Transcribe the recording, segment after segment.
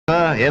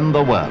anywhere in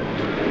the world.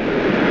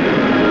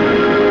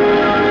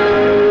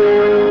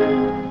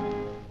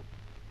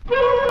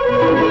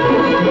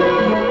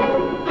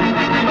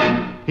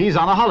 He's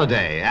on a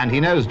holiday, and he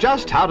knows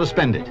just how to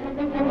spend it.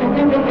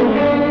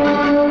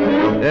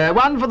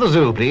 One for the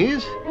zoo,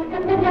 please.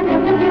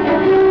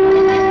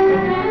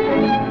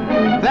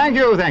 Thank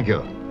you, thank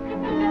you.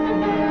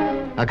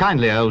 A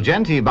kindly old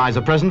gent, he buys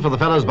a present for the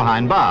fellows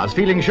behind bars,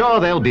 feeling sure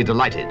they'll be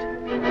delighted.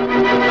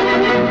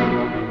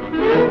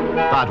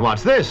 But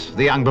what's this?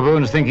 The young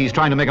baboons think he's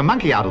trying to make a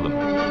monkey out of them.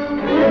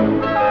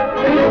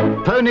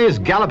 Ponies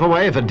gallop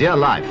away for dear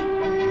life.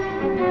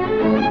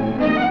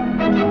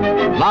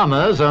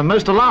 Llamas are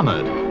most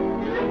alarmed.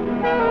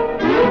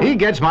 He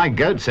gets my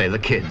goat, say the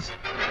kids.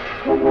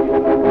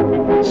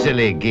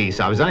 Silly geese,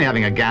 I was only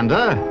having a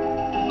gander.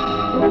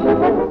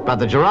 But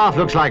the giraffe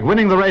looks like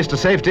winning the race to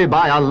safety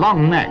by a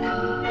long neck.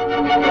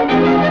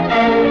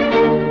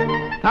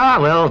 Ah,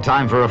 well,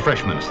 time for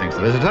refreshments, thinks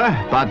the visitor.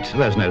 But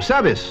there's no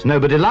service.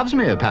 Nobody loves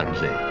me,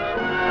 apparently.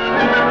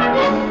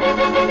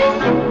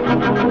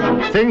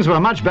 Things were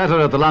much better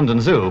at the London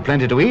Zoo.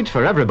 Plenty to eat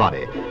for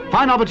everybody.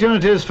 Fine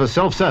opportunities for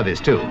self-service,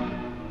 too.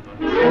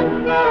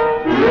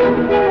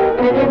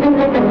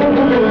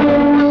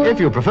 If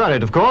you prefer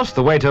it, of course,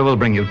 the waiter will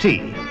bring you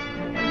tea.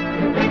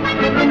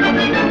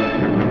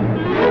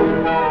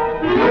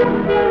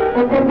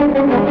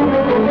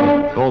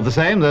 All the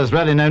same, there's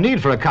really no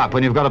need for a cup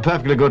when you've got a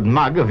perfectly good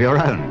mug of your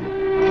own.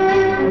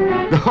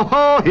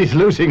 Oh, he's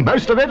losing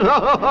most of it.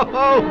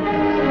 Oh.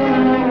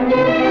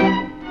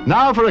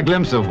 Now for a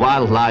glimpse of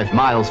wildlife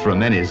miles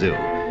from any zoo.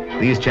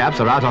 These chaps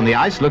are out on the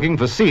ice looking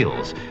for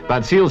seals,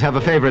 but seals have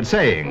a favorite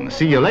saying,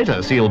 "See you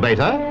later, seal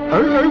beta."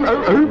 Oh, oh,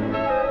 oh, oh.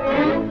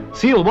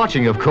 Seal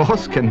watching, of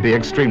course, can be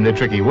extremely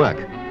tricky work.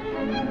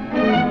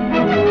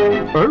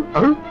 Oh,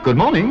 oh, good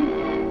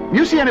morning.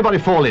 You see anybody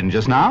fall in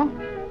just now?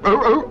 Oh,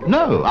 oh,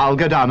 no, I'll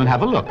go down and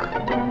have a look.